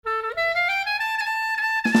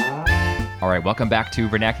All right, welcome back to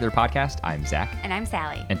Vernacular Podcast. I'm Zach. And I'm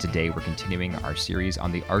Sally. And today we're continuing our series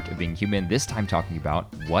on the art of being human, this time talking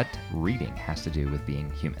about what reading has to do with being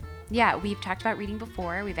human. Yeah, we've talked about reading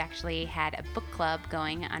before. We've actually had a book club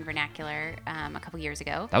going on Vernacular a couple years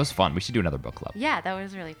ago. That was fun. We should do another book club. Yeah, that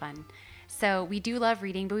was really fun. So we do love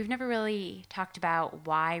reading, but we've never really talked about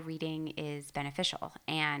why reading is beneficial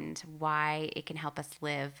and why it can help us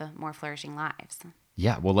live more flourishing lives.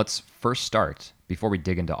 Yeah, well, let's first start, before we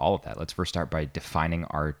dig into all of that, let's first start by defining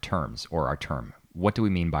our terms or our term. What do we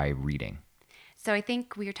mean by reading? So I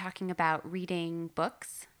think we are talking about reading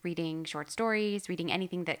books, reading short stories, reading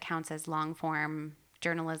anything that counts as long form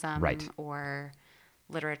journalism or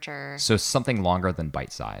literature. So something longer than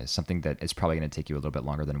bite size, something that is probably going to take you a little bit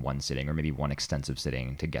longer than one sitting or maybe one extensive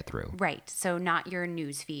sitting to get through. Right. So not your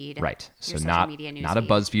news feed. Right. So social not media news not a feed.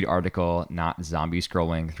 BuzzFeed article, not zombie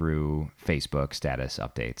scrolling through Facebook status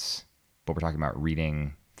updates, but we're talking about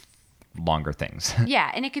reading longer things.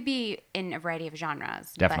 Yeah, and it could be in a variety of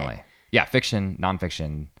genres. Definitely. But Yeah, fiction,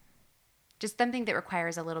 nonfiction. just something that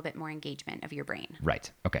requires a little bit more engagement of your brain.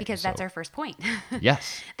 Right. Okay. Because that's our first point.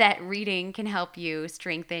 Yes. That reading can help you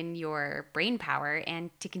strengthen your brain power and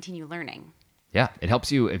to continue learning. Yeah, it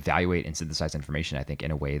helps you evaluate and synthesize information, I think, in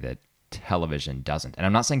a way that television doesn't. And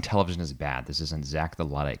I'm not saying television is bad. This isn't Zach the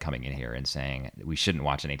Luddite coming in here and saying we shouldn't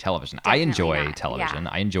watch any television. Definitely I enjoy not. television. Yeah.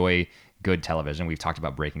 I enjoy good television. We've talked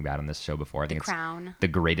about Breaking Bad on this show before. I think Crown. It's the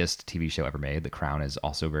greatest TV show ever made. The Crown is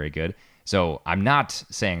also very good. So I'm not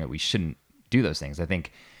saying that we shouldn't do those things. I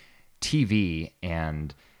think TV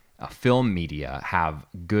and film media have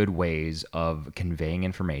good ways of conveying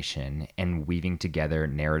information and weaving together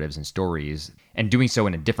narratives and stories and doing so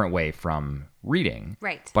in a different way from reading.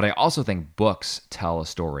 Right. But I also think books tell a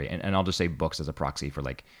story. And I'll just say books as a proxy for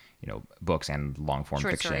books and long form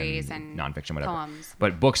Short fiction, stories and nonfiction, whatever. poems.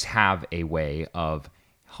 But books have a way of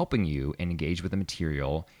helping you engage with the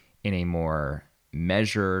material in a more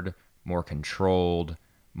measured, more controlled,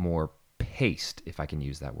 more paced, if I can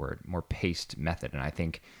use that word, more paced method. And I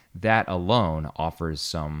think that alone offers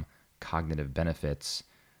some cognitive benefits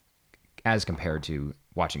as compared to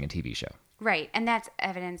watching a TV show. Right. And that's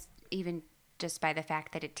evidenced even just by the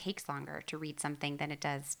fact that it takes longer to read something than it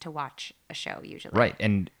does to watch a show usually. Right.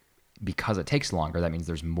 And because it takes longer, that means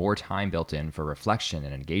there's more time built in for reflection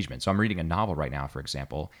and engagement. So I'm reading a novel right now, for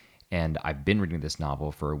example, and I've been reading this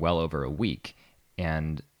novel for well over a week.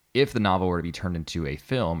 And if the novel were to be turned into a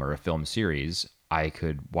film or a film series, I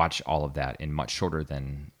could watch all of that in much shorter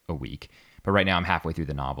than a week. But right now I'm halfway through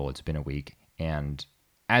the novel. It's been a week. And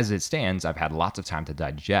as it stands, I've had lots of time to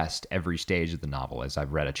digest every stage of the novel as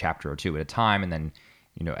I've read a chapter or two at a time and then,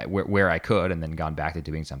 where I could and then gone back to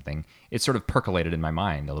doing something. It's sort of percolated in my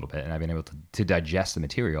mind a little bit and I've been able to digest the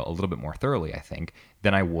material a little bit more thoroughly, I think,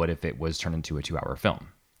 than I would if it was turned into a 2-hour film.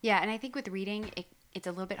 Yeah, and I think with reading, it's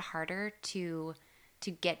a little bit harder to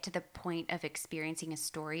get to the point of experiencing a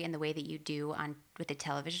story in the way that you do with a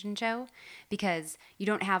television show, because you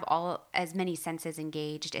don't have as many senses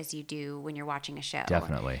engaged as you do when you're watching a show.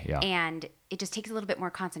 Definitely, yeah. And it just takes a little bit more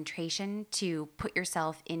concentration to put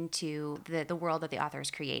yourself into the world that the author is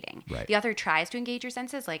creating. Right. The author tries to engage your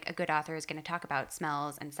senses, like a good author is going to talk about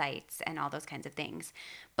smells and sights and all those kinds of things,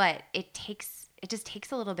 but it just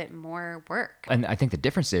takes a little bit more work. And I think the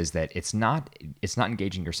difference is that it's not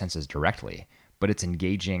engaging your senses directly, but it's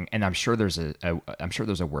engaging, and I'm sure there's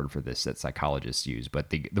a word for this that psychologists use,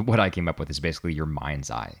 but what I came up with is basically your mind's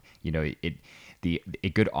eye. A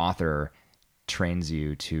good author trains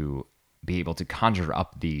you to be able to conjure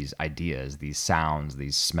up these ideas, these sounds,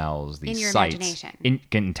 these smells, these sights.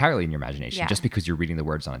 Entirely in your imagination, Yeah. just because you're reading the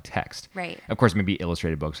words on a text. Right. Of course, maybe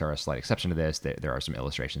illustrated books are a slight exception to this. There are some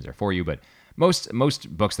illustrations there for you, but most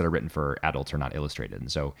books that are written for adults are not illustrated,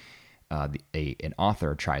 and so an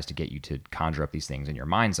author tries to get you to conjure up these things in your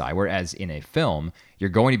mind's eye, whereas in a film, you're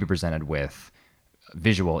going to be presented with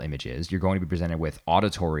visual images, you're going to be presented with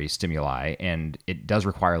auditory stimuli, and it does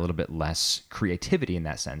require a little bit less creativity in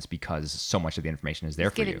that sense because so much of the information is there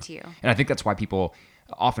for you. Given to you. And I think that's why people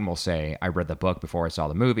often will say, I read the book before I saw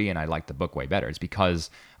the movie and I liked the book way better. It's because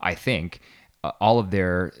I think all of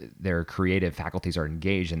their creative faculties are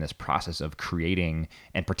engaged in this process of creating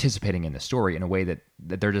and participating in the story in a way that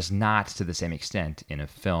they're just not to the same extent in a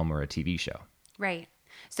film or a TV show. Right.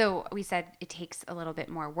 So we said it takes a little bit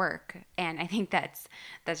more work, and I think that's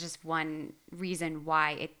just one reason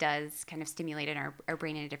why it does kind of stimulate in our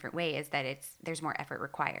brain in a different way, is that there's more effort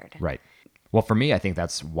required. Right. Well, for me, I think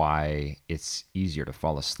that's why it's easier to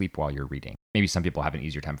fall asleep while you're reading. Maybe some people have an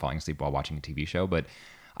easier time falling asleep while watching a TV show, but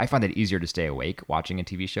I find it easier to stay awake watching a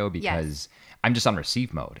TV show because I'm just on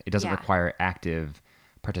receive mode. It doesn't require active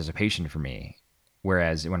participation for me.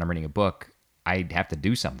 Whereas when I'm reading a book, I have to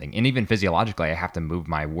do something. And even physiologically, I have to move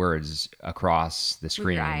my words across the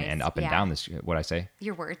screen eyes, and up and yeah. down this. What I say?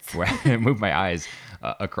 Your words. Where I move my eyes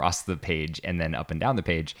across the page and then up and down the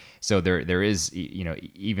page. So there is,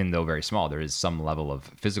 even though very small, there is some level of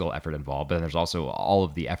physical effort involved, but then there's also all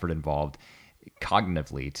of the effort involved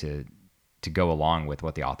cognitively to go along with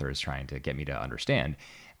what the author is trying to get me to understand.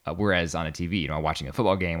 Whereas on a TV, watching a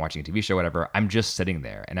football game, watching a TV show, whatever, I'm just sitting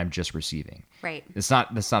there and I'm just receiving. Right. That's not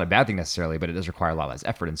a bad thing necessarily, but it does require a lot less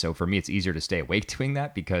effort. And so for me, it's easier to stay awake doing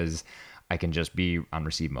that because I can just be on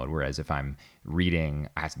receive mode. Whereas if I'm reading,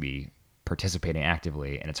 I have to be participating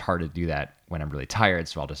actively, and it's hard to do that when I'm really tired.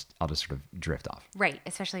 So I'll just sort of drift off. Right.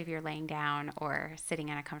 Especially if you're laying down or sitting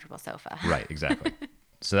on a comfortable sofa. Right. Exactly.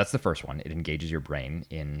 So that's the first one. It engages your brain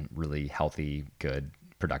in really healthy, good,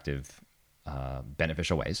 productive,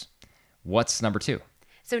 beneficial ways. What's number 2?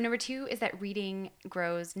 So number 2 is that reading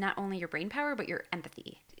grows not only your brain power, but your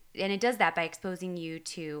empathy. And it does that by exposing you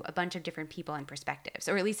to a bunch of different people and perspectives,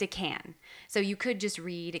 or at least it can. So you could just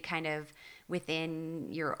read kind of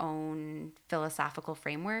within your own philosophical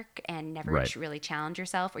framework and never Right. really challenge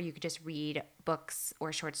yourself, or you could just read books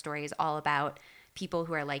or short stories all about people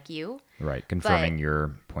who are like you. Right. Confirming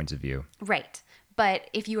your points of view. Right. But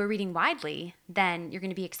if you are reading widely, then you're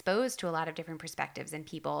going to be exposed to a lot of different perspectives and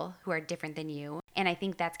people who are different than you. And I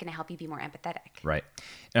think that's going to help you be more empathetic. Right.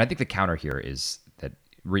 And I think the counter here is that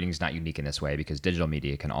reading is not unique in this way because digital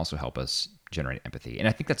media can also help us generate empathy. And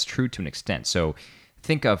I think that's true to an extent. So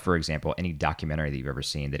think of, for example, any documentary that you've ever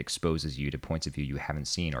seen that exposes you to points of view you haven't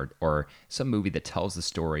seen, or some movie that tells the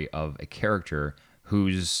story of a character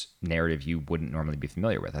whose narrative you wouldn't normally be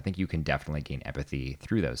familiar with. I think you can definitely gain empathy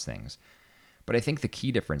through those things. But I think the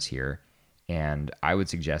key difference here, and I would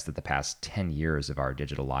suggest that the past 10 years of our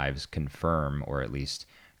digital lives confirm or at least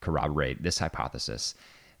corroborate this hypothesis,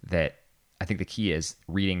 that I think the key is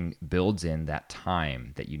reading builds in that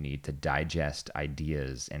time that you need to digest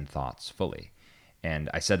ideas and thoughts fully. And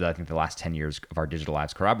I said that I think the last 10 years of our digital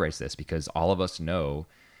lives corroborates this because all of us know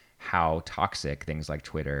how toxic things like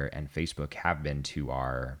Twitter and Facebook have been to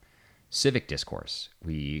our civic discourse.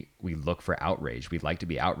 We look for outrage. We like to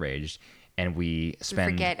be outraged. And we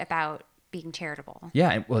forget about being charitable.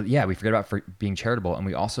 Yeah, we forget about being charitable, and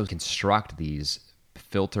we also construct these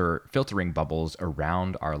filtering bubbles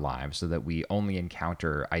around our lives so that we only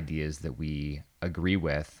encounter ideas that we agree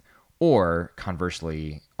with, or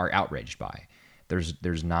conversely are outraged by.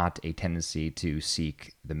 There's not a tendency to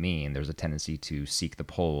seek the mean. There's a tendency to seek the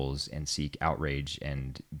poles and seek outrage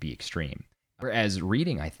and be extreme. Whereas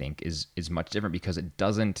reading, I think, is much different because it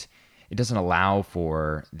doesn't allow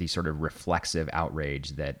for the sort of reflexive outrage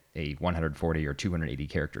that a 140 or 280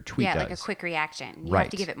 character tweet does. Yeah, like a quick reaction. You Right.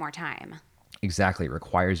 have to give it more time. Exactly. It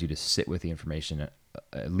requires you to sit with the information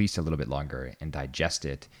at least a little bit longer and digest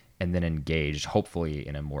it and then engage, hopefully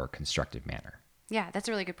in a more constructive manner. Yeah, that's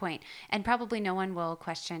a really good point. And probably no one will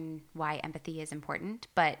question why empathy is important,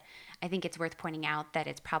 but I think it's worth pointing out that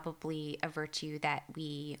it's probably a virtue that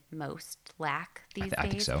we most lack these days. I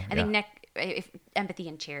think so. I think if empathy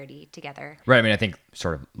and charity together. Right. I mean, I think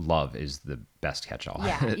sort of love is the best catch-all.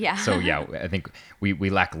 Yeah, yeah. So yeah, I think we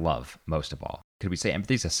lack love most of all. Could we say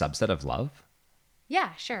empathy is a subset of love?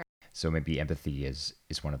 Yeah, sure. So maybe empathy is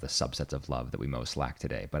one of the subsets of love that we most lack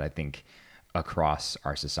today. But I think across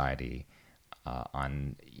our society,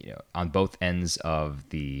 on both ends of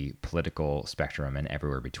the political spectrum and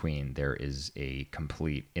everywhere between, there is a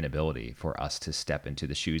complete inability for us to step into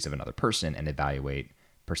the shoes of another person and evaluate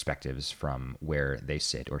perspectives from where they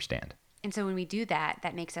sit or stand. And so when we do that,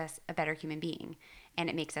 that makes us a better human being, and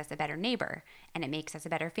it makes us a better neighbor, and it makes us a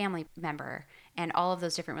better family member, and all of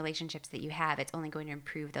those different relationships that you have, it's only going to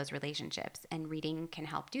improve those relationships, and reading can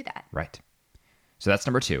help do that. Right. So that's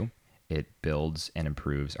number 2. It builds and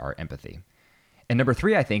improves our empathy. And number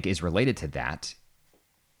 3, I think, is related to that,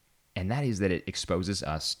 and that is that it exposes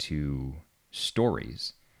us to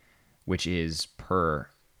stories, which is, per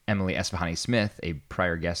Emily Esfahani-Smith, a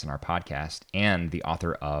prior guest on our podcast and the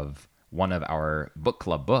author of one of our book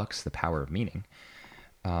club books, The Power of Meaning.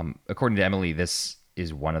 According to Emily, this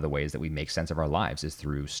is one of the ways that we make sense of our lives is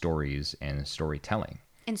through stories and storytelling.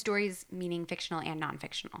 And stories meaning fictional and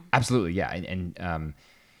non-fictional. Absolutely, yeah. And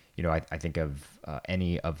I think of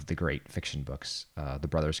any of the great fiction books. The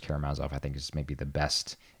Brothers Karamazov, I think, is maybe the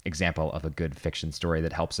best example of a good fiction story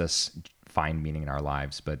that helps us find meaning in our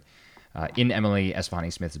lives. But in Emily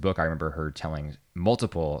Esfahani-Smith's book, I remember her telling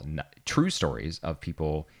multiple true stories of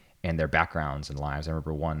people and their backgrounds and lives. I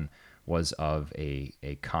remember one was of a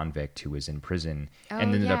convict who was in prison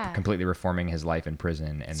and ended up completely reforming his life in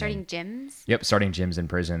prison. And starting gyms? Yep, starting gyms in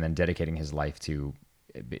prison and then dedicating his life to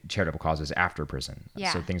charitable causes after prison.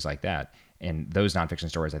 Yeah. So things like that. And those nonfiction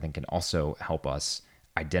stories, I think, can also help us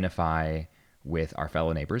identify with our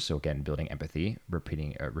fellow neighbors. So again, building empathy,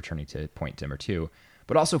 returning to point number 2,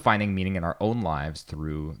 but also finding meaning in our own lives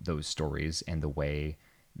through those stories and the way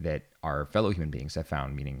that our fellow human beings have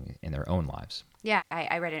found meaning in their own lives. Yeah,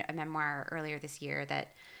 I read a memoir earlier this year that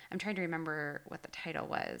I'm trying to remember what the title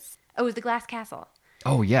was. Oh, it was The Glass Castle.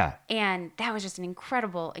 Oh, yeah. And that was just an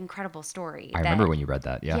incredible, incredible story. I remember when you read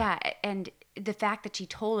that. Yeah. Yeah. And the fact that she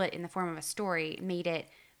told it in the form of a story made it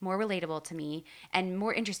more relatable to me and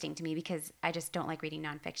more interesting to me, because I just don't like reading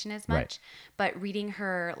nonfiction as much. Right. But reading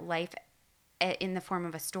her life in the form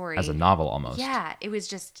of a story. As a novel almost. Yeah. It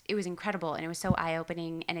was incredible. And it was so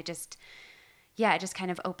eye-opening. And it just kind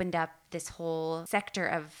of opened up this whole sector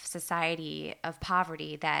of society of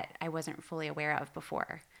poverty that I wasn't fully aware of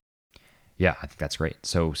before. Yeah, I think that's great.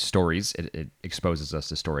 So stories, it exposes us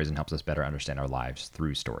to stories and helps us better understand our lives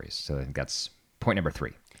through stories. So I think that's point number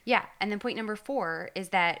 3. Yeah. And then point number 4 is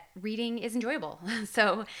that reading is enjoyable.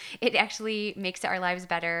 So it actually makes our lives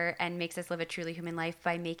better and makes us live a truly human life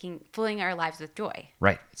by filling our lives with joy.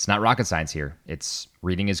 Right. It's not rocket science here.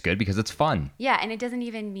 Reading is good because it's fun. Yeah. And it doesn't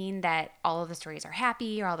even mean that all of the stories are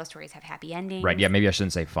happy or all the stories have happy endings. Right. Yeah. Maybe I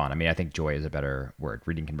shouldn't say fun. I mean, I think joy is a better word.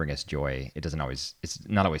 Reading can bring us joy. It's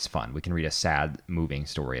not always fun. We can read a sad, moving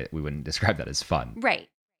story. We wouldn't describe that as fun. Right.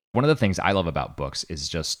 One of the things I love about books is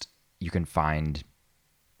just you can find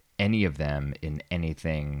any of them in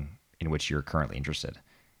anything in which you're currently interested.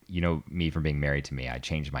 You know me from being married to me, I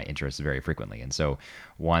change my interests very frequently. And so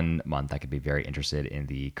one month I could be very interested in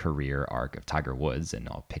the career arc of Tiger Woods, and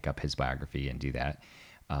I'll pick up his biography and do that.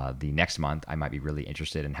 The next month I might be really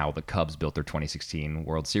interested in how the Cubs built their 2016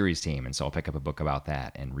 World Series team. And so I'll pick up a book about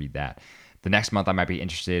that and read that. The next month I might be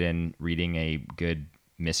interested in reading a good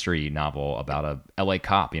mystery novel about a LA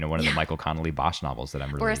cop, one of the Michael Connelly Bosch novels that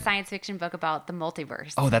I'm really... Or a science fiction book about the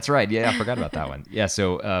multiverse. Oh, that's right. Yeah, I forgot about that one. Yeah,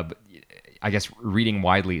 so I guess reading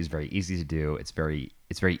widely is very easy to do. It's very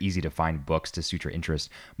easy to find books to suit your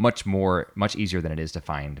interest. Much easier than it is to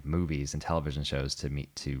find movies and television shows to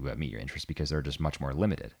meet your interest, because they're just much more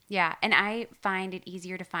limited. Yeah, and I find it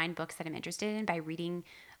easier to find books that I'm interested in by reading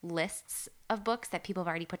lists of books that people have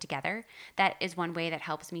already put together. That is one way that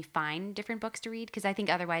helps me find different books to read, because I think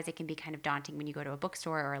otherwise it can be kind of daunting when you go to a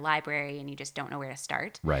bookstore or a library and you just don't know where to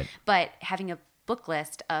start. Right. But having a book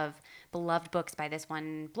list of beloved books by this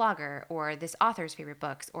one blogger, or this author's favorite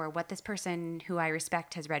books, or what this person who I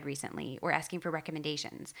respect has read recently, or asking for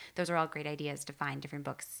recommendations. Those are all great ideas to find different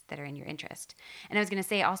books that are in your interest. And I was going to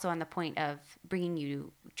say also on the point of bringing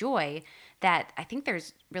you joy, that I think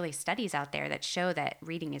there's really studies out there that show that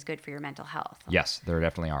reading is good for your mental health. Yes, there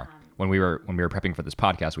definitely are. When we were prepping for this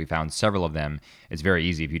podcast, we found several of them. It's very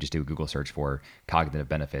easy if you just do a Google search for cognitive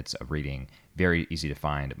benefits of reading. Very easy to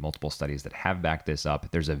find multiple studies that have backed this up.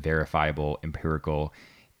 There's a verifiable empirical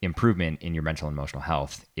improvement in your mental and emotional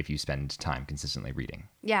health if you spend time consistently reading.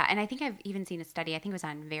 Yeah, and I think I've even seen a study, I think it was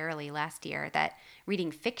on Verily last year, that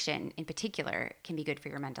reading fiction in particular can be good for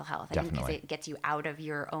your mental health. I think because it gets you out of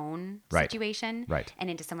your own situation and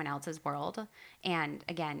into someone else's world. And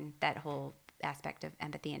again, that whole aspect of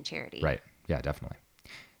empathy and charity. Right. Yeah, definitely.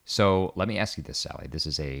 So let me ask you this, Sally. This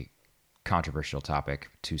is a controversial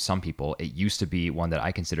topic to some people. It used to be one that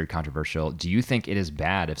I considered controversial. Do you think it is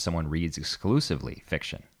bad if someone reads exclusively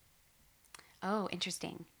fiction? Oh,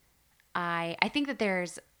 interesting. I think that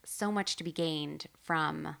there's so much to be gained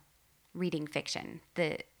from reading fiction.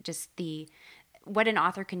 What an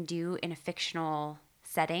author can do in a fictional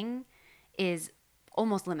setting is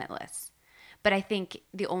almost limitless. But I think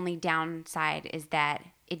the only downside is that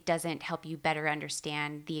it doesn't help you better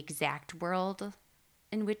understand the exact world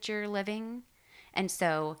in which you're living. And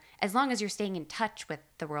so as long as you're staying in touch with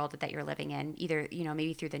the world that you're living in, either,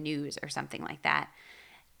 maybe through the news or something like that,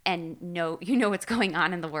 and know what's going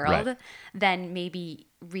on in the world, then maybe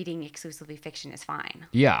reading exclusively fiction is fine.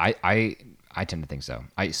 Yeah, I tend to think so.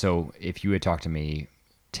 So if you had talked to me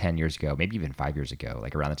 10 years ago, maybe even 5 years ago,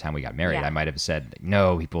 like around the time we got married, I might have said,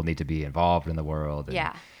 no, people need to be involved in the world.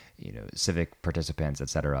 And, civic participants,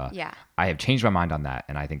 etc. Yeah. I have changed my mind on that,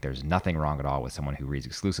 and I think there's nothing wrong at all with someone who reads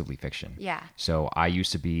exclusively fiction. Yeah. So I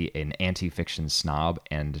used to be an anti-fiction snob,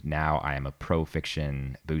 and now I am a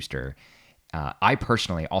pro-fiction booster. I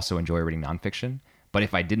personally also enjoy reading nonfiction, but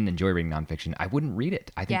if I didn't enjoy reading nonfiction, I wouldn't read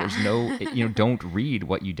it. I think there's no, don't read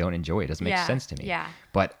what you don't enjoy. It doesn't make sense to me. Yeah.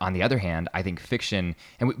 But on the other hand, I think fiction,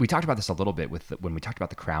 and we talked about this a little bit when we talked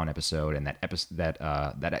about the Crown episode, and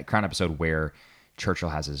that Crown episode where Churchill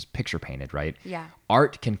has his picture painted, right? Yeah.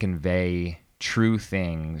 Art can convey true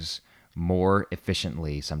things more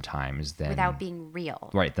efficiently sometimes than without being real.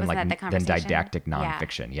 right than Wasn't that the than conversation? didactic Yeah.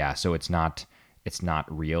 nonfiction. Yeah, so it's not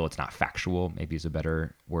real, it's not factual, maybe is a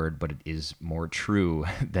better word, but it is more true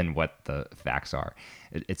than what the facts are.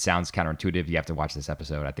 It sounds counterintuitive. You have to watch this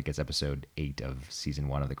episode. I think it's episode 8 of season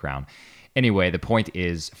 1 of The Crown. Anyway, the point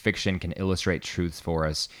is fiction can illustrate truths for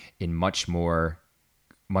us in much more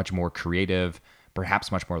creative,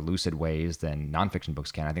 perhaps much more lucid ways than nonfiction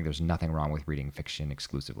books can. I think there's nothing wrong with reading fiction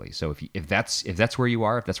exclusively. So if that's where you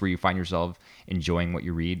are, if that's where you find yourself enjoying what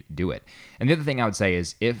you read, do it. And the other thing I would say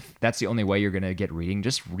is if that's the only way you're going to get reading,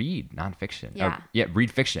 just read nonfiction.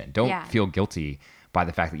 Read fiction. Don't feel guilty by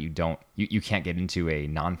the fact that you can't get into a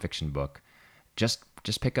nonfiction book.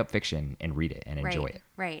 Just pick up fiction and read it and enjoy it.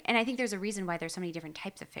 Right. And I think there's a reason why there's so many different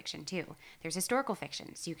types of fiction too. There's historical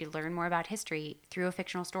fiction, so you could learn more about history through a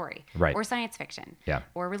fictional story. Right. Or science fiction. Yeah.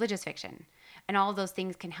 Or religious fiction. And all of those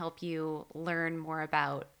things can help you learn more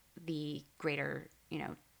about the greater,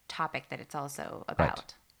 topic that it's also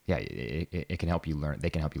about. Right. Yeah, it can help you learn. They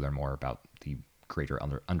can help you learn more about the greater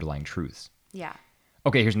underlying truths. Yeah.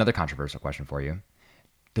 Okay, here's another controversial question for you.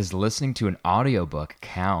 Does listening to an audiobook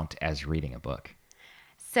count as reading a book?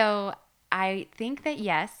 So I think that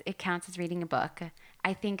yes, it counts as reading a book.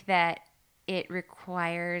 I think that it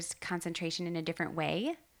requires concentration in a different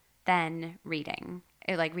way than reading.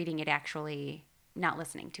 Like reading it actually, not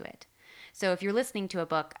listening to it. So if you're listening to a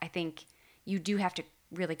book, I think you do have to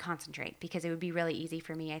really concentrate, because it would be really easy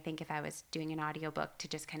for me, I think, if I was doing an audiobook to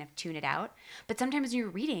just kind of tune it out. But sometimes when you're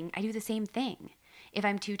reading, I do the same thing. If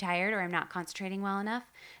I'm too tired or I'm not concentrating well enough,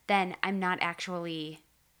 then I'm not actually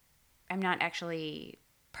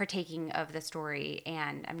partaking of the story,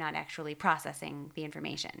 and I'm not actually processing the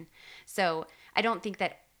information. So I don't think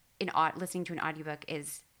that listening to an audiobook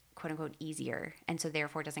is quote unquote easier, and so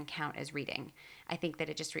therefore doesn't count as reading. I think that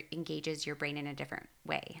it just engages your brain in a different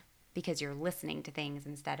way because you're listening to things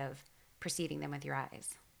instead of perceiving them with your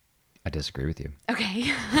eyes. I disagree with you.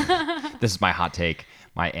 Okay. This is my hot take,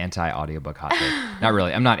 my anti-audiobook hot take. Not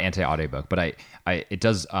really. I'm not anti-audiobook, but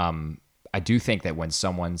I do think that when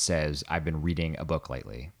someone says, I've been reading a book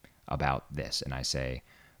lately about this, and I say,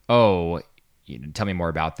 oh, tell me more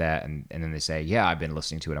about that. And then they say, yeah, I've been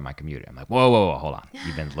listening to it on my commute. I'm like, whoa, hold on.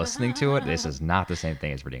 You've been listening to it? This is not the same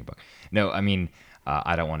thing as reading a book. No, I mean,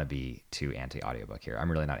 I don't want to be too anti-audiobook here.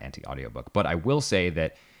 I'm really not anti-audiobook. But I will say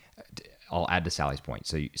that I'll add to Sally's point.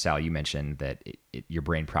 So, Sally, you mentioned that your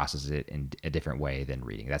brain processes it in a different way than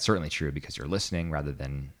reading. That's certainly true because you're listening rather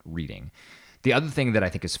than reading. The other thing that I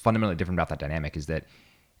think is fundamentally different about that dynamic is that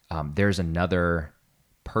there's another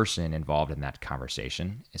person involved in that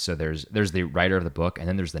conversation. So there's the writer of the book, and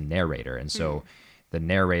then there's the narrator. And so the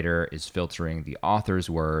narrator is filtering the author's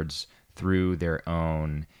words through their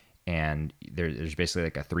own, and there's basically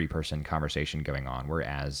like a 3-person conversation going on,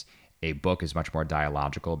 whereas a book is much more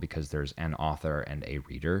dialogical because there's an author and a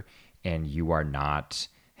reader, and you are not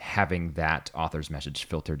having that author's message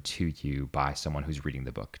filtered to you by someone who's reading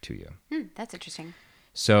the book to you. That's interesting.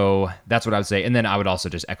 So that's what I would say. And then I would also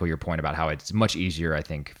just echo your point about how it's much easier, I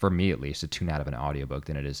think, for me at least, to tune out of an audiobook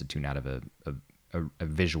than it is to tune out of a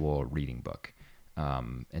visual reading book.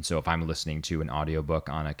 And so if I'm listening to an audiobook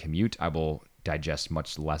on a commute, I will digest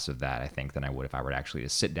much less of that, I think, than I would if I were actually to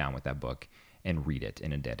sit down with that book and read it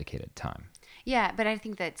in a dedicated time. Yeah, but I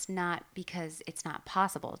think that's not because it's not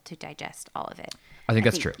possible to digest all of it. I think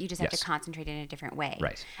that's true. You just have to concentrate in a different way.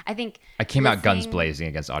 Right. I think I came out guns blazing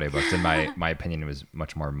against audiobooks, and my opinion was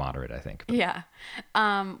much more moderate, I think. But. Yeah.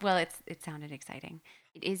 Well, it sounded exciting.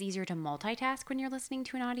 It is easier to multitask when you're listening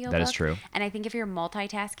to an audiobook. That is true. And I think if you're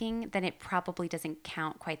multitasking, then it probably doesn't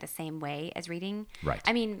count quite the same way as reading. Right.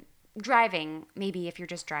 I mean, driving, maybe if you're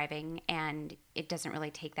just driving and it doesn't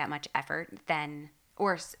really take that much effort, then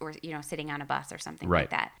or sitting on a bus or something like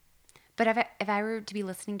that. But if I were to be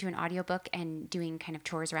listening to an audiobook and doing kind of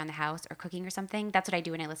chores around the house or cooking or something, that's what I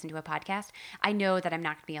do when I listen to a podcast. I know that I'm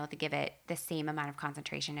not going to be able to give it the same amount of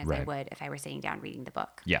concentration as I would if I were sitting down reading the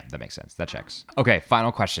book. Yeah, that makes sense. That checks. Okay,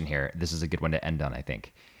 final question here. This is a good one to end on, I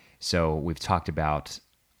think. So we've talked about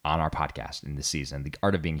on our podcast in this season, the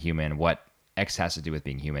art of being human, what X has to do with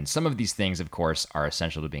being human. Some of these things, of course, are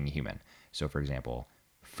essential to being human. So, for example,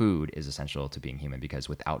 food is essential to being human because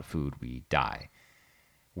without food, we die.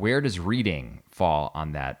 Where does reading fall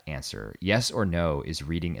on that answer? Yes or no, is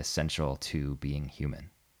reading essential to being human?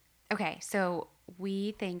 Okay, so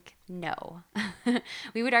we think no.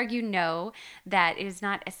 We would argue no, that it is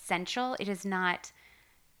not essential. It is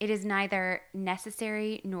neither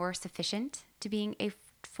necessary nor sufficient to being a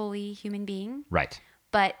fully human being. Right.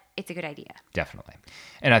 But it's a good idea. Definitely.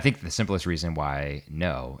 And I think the simplest reason why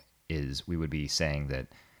no is we would be saying that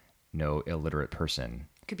no illiterate person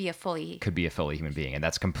could be a fully human being, and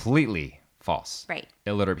that's completely false. Right.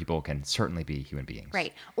 Illiterate people can certainly be human beings.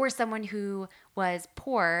 Right. Or someone who was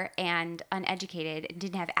poor and uneducated and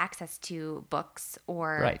didn't have access to books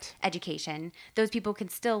or education. Those people can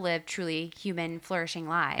still live truly human, flourishing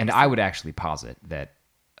lives. And I would actually posit that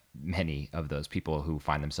many of those people who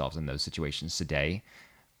find themselves in those situations today,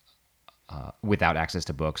 without access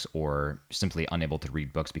to books or simply unable to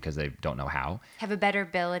read books because they don't know how, have a better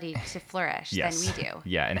ability to flourish than we do.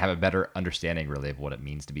 Yeah, and have a better understanding really of what it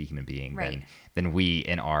means to be a human being than we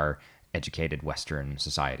in our educated Western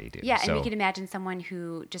society do. Yeah, and we can imagine someone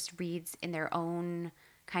who just reads in their own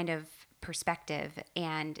kind of perspective,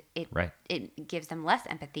 and it gives them less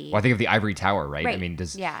empathy. Well, I think of the ivory tower, right? Right. I mean,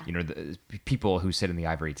 the people who sit in the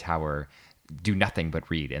ivory tower do nothing but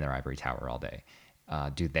read in their ivory tower all day.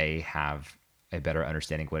 Do they have a better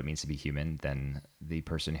understanding of what it means to be human than the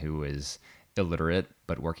person who is illiterate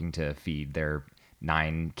but working to feed their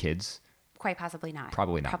 9 kids? Quite possibly not.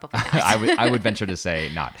 Probably not. Probably not. I would venture to say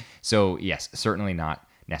not. So yes, certainly not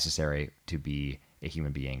necessary to be a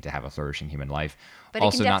human being to have a flourishing human life. But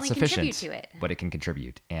also it can not definitely sufficient, contribute to it. But it can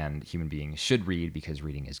contribute, and human beings should read because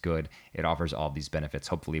reading is good. It offers all these benefits.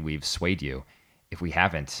 Hopefully we've swayed you. If we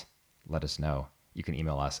haven't, let us know. You can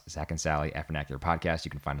email us, Zach and Sally at Vernacular Podcast.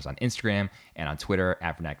 You can find us on Instagram and on Twitter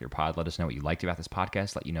at Vernacular Pod. Let us know what you liked about this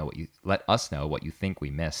podcast. Let us know what you think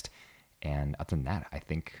we missed. And other than that, I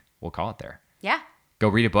think we'll call it there. Yeah. Go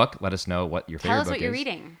read a book. Let us know what your favorite book is. Tell us what you're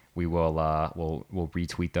reading. We will we'll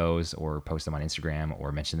retweet those or post them on Instagram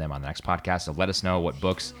or mention them on the next podcast. So let us know what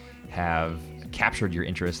books have captured your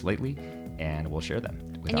interest lately, and we'll share them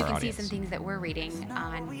with our audience. And you can see some things that we're reading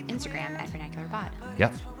on Instagram at Vernacular Pod.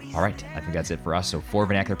 Yep. All right. I think that's it for us. So for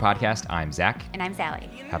Vernacular Podcast, I'm Zach. And I'm Sally.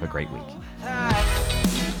 Have a great week.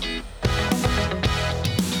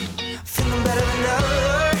 Feeling better than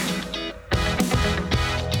ever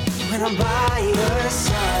when I'm by your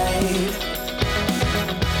side.